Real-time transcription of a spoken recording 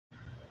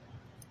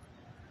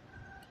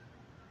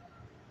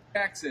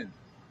Jackson.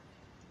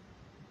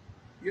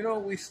 You know,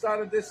 we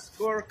started this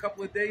tour a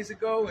couple of days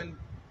ago in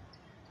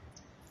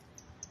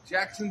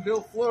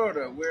Jacksonville,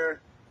 Florida,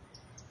 where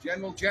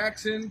General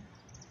Jackson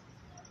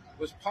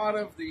was part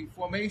of the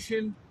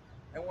formation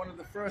and one of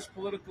the first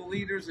political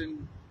leaders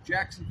in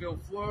Jacksonville,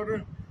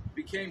 Florida,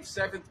 became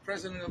 7th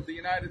President of the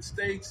United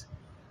States,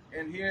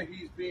 and here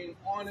he's being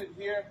honored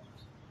here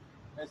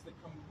as the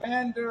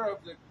commander of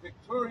the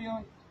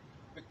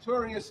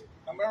victorious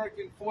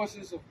American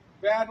Forces of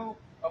Battle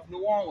of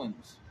New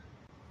Orleans.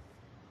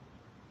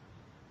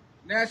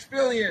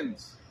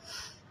 Nashvillians,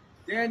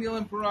 Daniel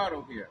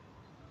Imperato here.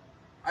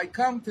 I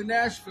come to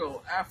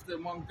Nashville after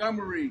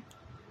Montgomery,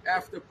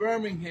 after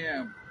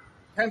Birmingham,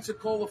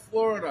 Pensacola,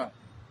 Florida,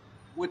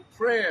 with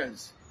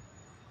prayers,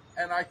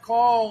 and I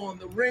call on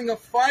the ring of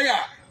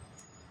fire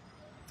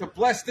to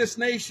bless this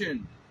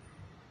nation.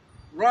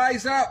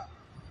 Rise up,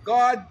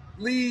 God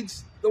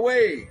leads the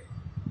way.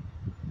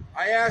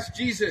 I ask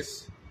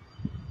Jesus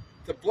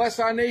to bless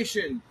our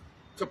nation,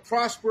 to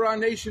prosper our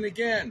nation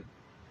again.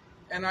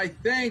 And I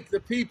thank the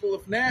people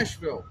of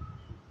Nashville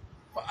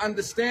for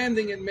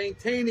understanding and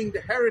maintaining the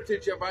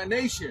heritage of our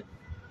nation.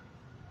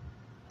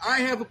 I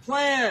have a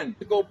plan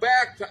to go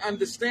back to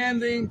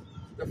understanding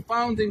the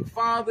founding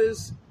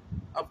fathers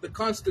of the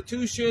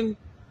Constitution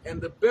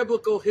and the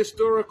biblical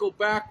historical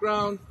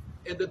background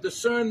and the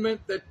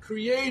discernment that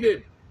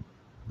created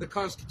the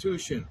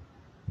Constitution.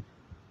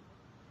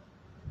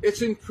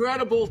 It's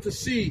incredible to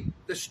see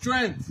the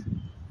strength,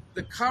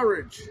 the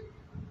courage,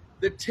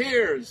 the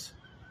tears,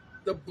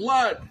 the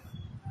blood,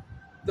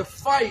 the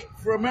fight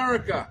for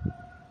America.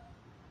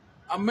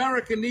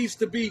 America needs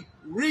to be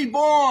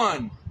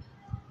reborn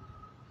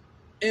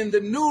in the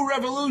new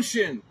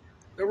revolution,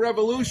 the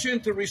revolution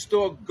to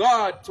restore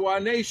God to our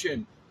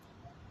nation,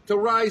 to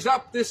rise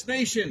up this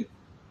nation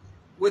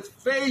with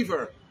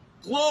favor,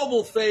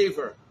 global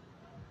favor,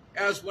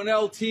 as when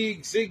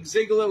L.T. Zig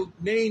Ziglar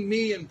named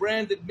me and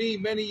branded me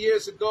many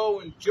years ago,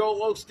 and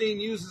Joel Osteen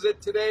uses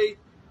it today.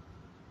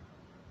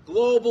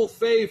 Global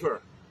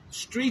favor,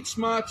 street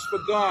smarts for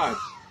God.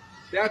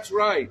 That's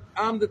right.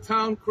 I'm the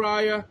town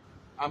crier.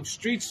 I'm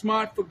street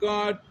smart for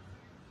God,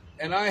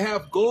 and I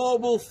have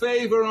global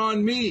favor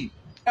on me.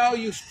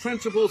 Values,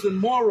 principles, and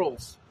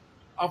morals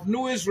of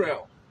New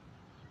Israel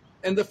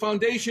and the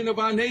foundation of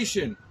our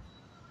nation.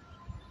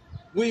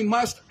 We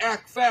must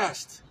act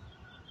fast.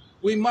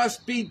 We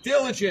must be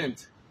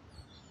diligent.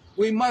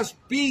 We must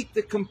beat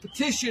the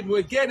competition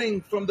we're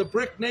getting from the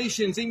BRIC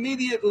nations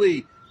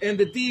immediately and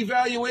the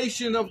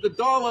devaluation of the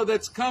dollar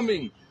that's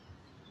coming.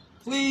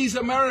 Please,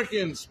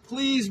 Americans,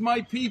 please,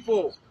 my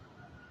people,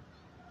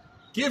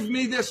 give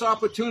me this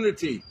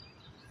opportunity.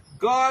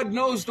 God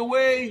knows the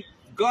way.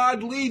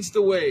 God leads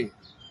the way.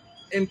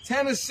 And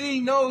Tennessee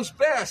knows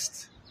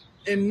best.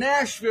 In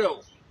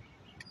Nashville,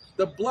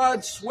 the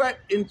blood, sweat,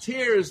 and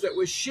tears that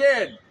were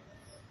shed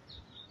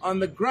on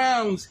the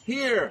grounds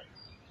here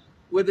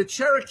where the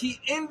Cherokee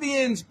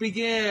Indians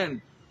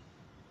began.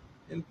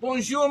 And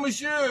bonjour,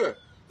 monsieur,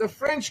 the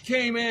French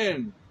came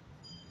in,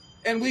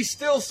 and we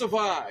still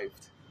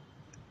survived.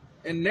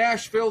 In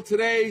Nashville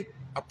today,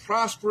 a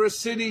prosperous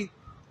city,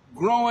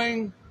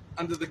 growing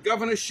under the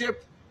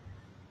governorship,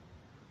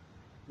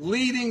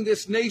 leading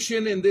this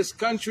nation and this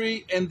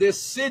country and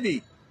this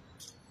city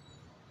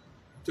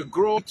to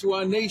grow to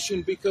our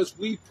nation because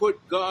we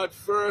put God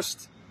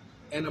first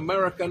and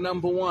America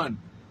number one.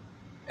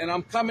 And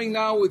I'm coming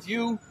now with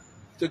you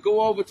to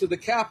go over to the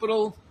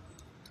Capitol,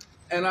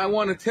 and I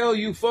want to tell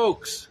you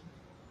folks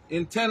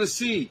in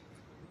Tennessee,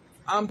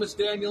 I'm just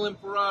Daniel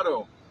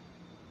Imperato,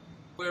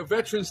 where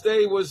Veterans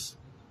Day was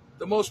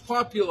the most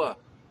popular.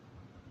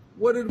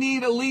 What did we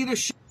need? A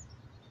leadership,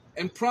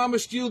 and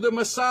promised you the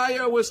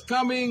Messiah was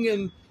coming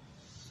and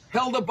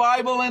held a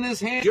Bible in his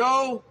hand.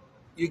 Joe,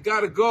 you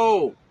got to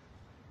go.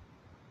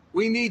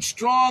 We need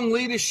strong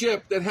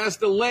leadership that has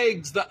the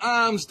legs, the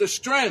arms, the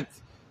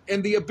strength,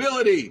 and the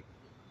ability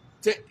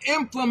to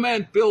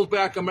implement Build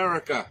Back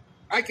America.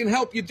 I can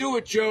help you do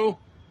it, Joe.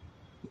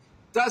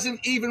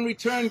 Doesn't even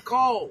return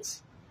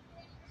calls.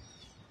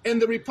 And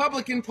the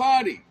Republican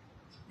Party,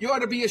 you ought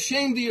to be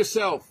ashamed of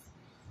yourself.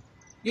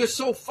 You're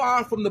so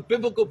far from the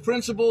biblical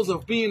principles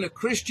of being a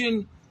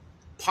Christian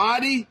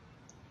party.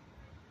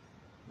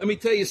 Let me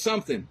tell you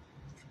something.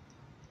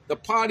 The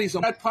party's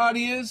that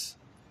party is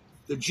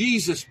the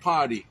Jesus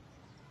party.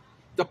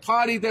 The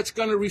party that's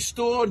going to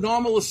restore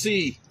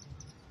normalcy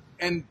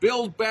and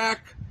build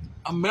back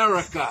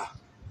America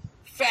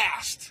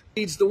fast.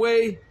 Leads the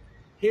way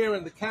here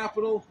in the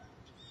Capitol,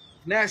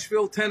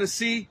 Nashville,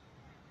 Tennessee.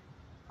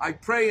 I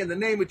pray in the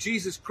name of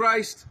Jesus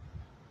Christ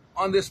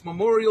on this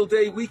Memorial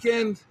Day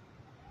weekend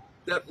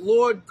that,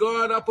 Lord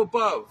God up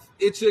above,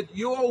 it's at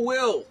your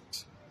will.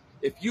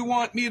 If you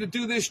want me to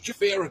do this,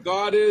 fair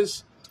God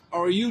is,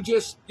 or are you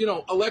just,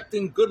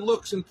 electing good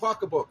looks and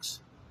pocketbooks?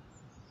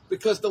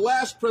 Because the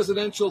last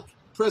president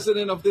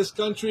of this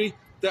country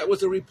that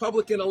was a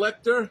Republican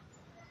elector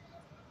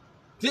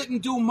didn't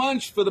do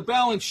much for the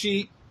balance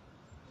sheet.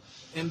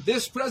 And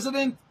this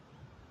president,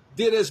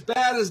 did as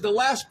bad as the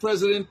last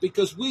president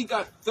because we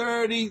got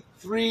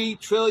 $33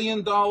 trillion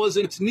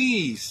in its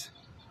knees.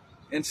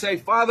 And say,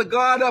 Father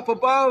God up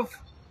above,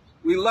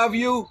 we love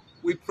you,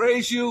 we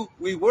praise you,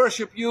 we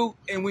worship you,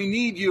 and we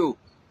need you.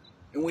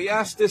 And we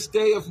ask this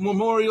day of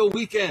Memorial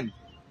Weekend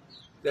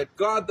that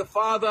God the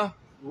Father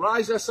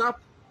rise us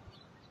up,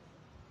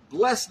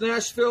 bless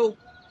Nashville,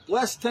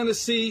 bless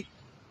Tennessee,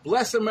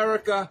 bless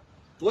America,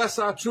 bless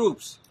our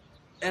troops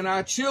and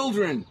our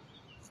children.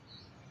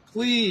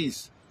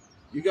 Please,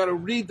 you got to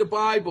read the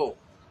Bible,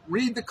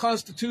 read the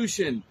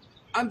Constitution,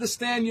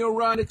 understand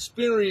your own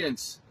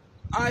experience.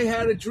 I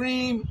had a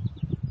dream.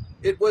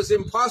 It was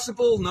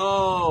impossible.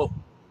 No,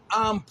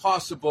 I'm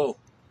possible.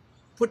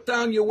 Put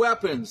down your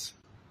weapons.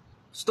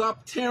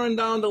 Stop tearing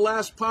down the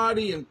last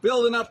party and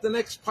building up the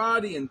next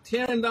party and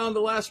tearing down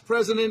the last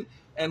president.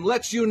 And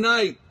let's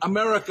unite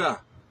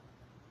America.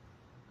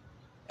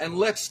 And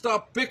let's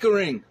stop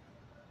bickering.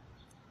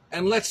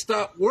 And let's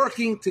start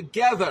working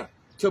together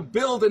to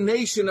build a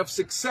nation of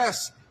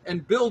success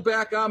and build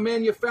back our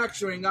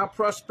manufacturing, our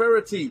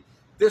prosperity,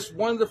 this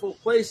wonderful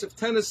place of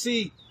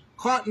Tennessee,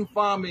 cotton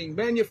farming,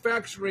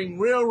 manufacturing,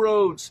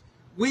 railroads.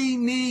 We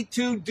need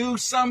to do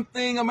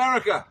something,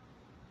 America.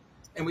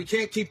 And we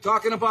can't keep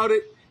talking about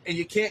it, and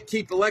you can't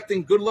keep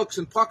electing good looks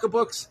and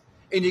pocketbooks,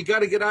 and you got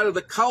to get out of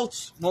the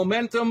cult's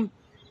momentum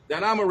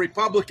that I'm a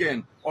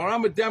Republican or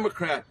I'm a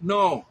Democrat.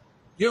 No,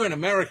 you're an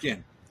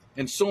American,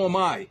 and so am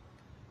I.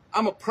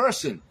 I'm a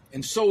person,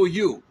 and so are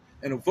you.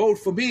 And a vote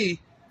for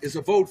me is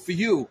a vote for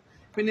you.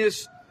 In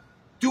this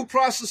due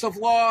process of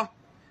law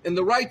and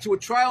the right to a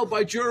trial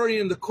by jury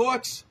in the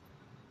courts,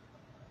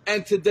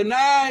 and to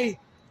deny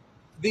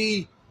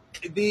the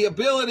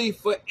ability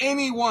for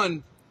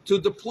anyone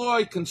to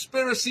deploy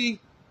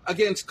conspiracy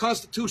against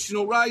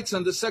constitutional rights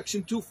under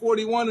Section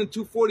 241 and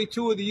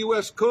 242 of the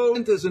U.S.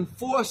 Code is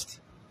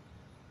enforced,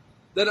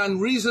 that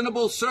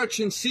unreasonable search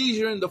and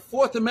seizure in the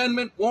Fourth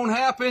Amendment won't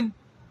happen,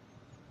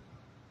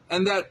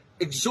 and that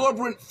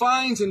exorbitant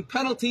fines and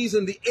penalties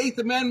in the Eighth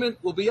Amendment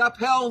will be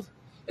upheld,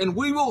 and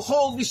we will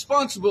hold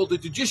responsible the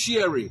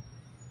judiciary,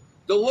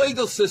 the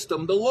legal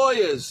system, the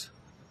lawyers,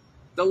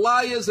 the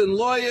liars and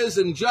lawyers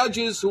and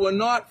judges who are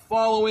not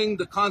following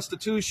the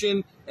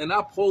Constitution and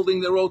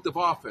upholding their oath of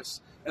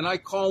office. And I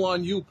call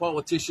on you,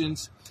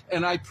 politicians,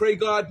 and I pray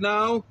God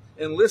now,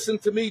 and listen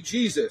to me,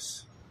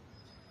 Jesus.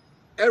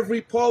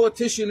 Every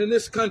politician in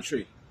this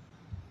country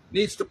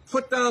needs to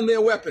put down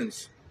their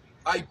weapons.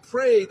 I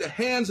pray the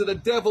hands of the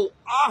devil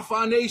off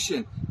our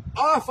nation,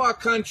 off our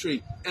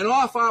country, and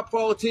off our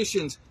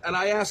politicians. And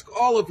I ask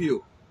all of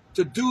you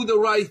to do the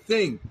right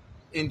thing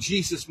in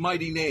Jesus'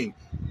 mighty name.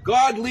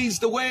 God leads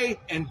the way,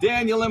 and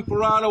Daniel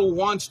Imperato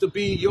wants to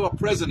be your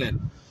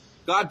president.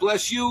 God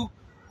bless you,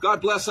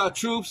 God bless our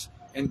troops,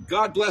 and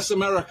God bless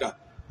America.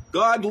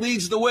 God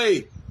leads the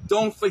way.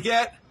 Don't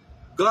forget,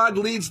 God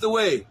leads the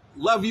way.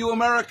 Love you,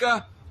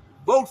 America.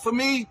 Vote for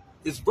me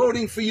is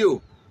voting for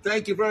you.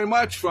 Thank you very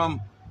much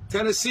from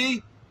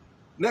Tennessee.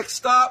 Next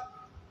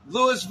stop,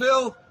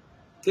 Louisville,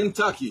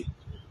 Kentucky.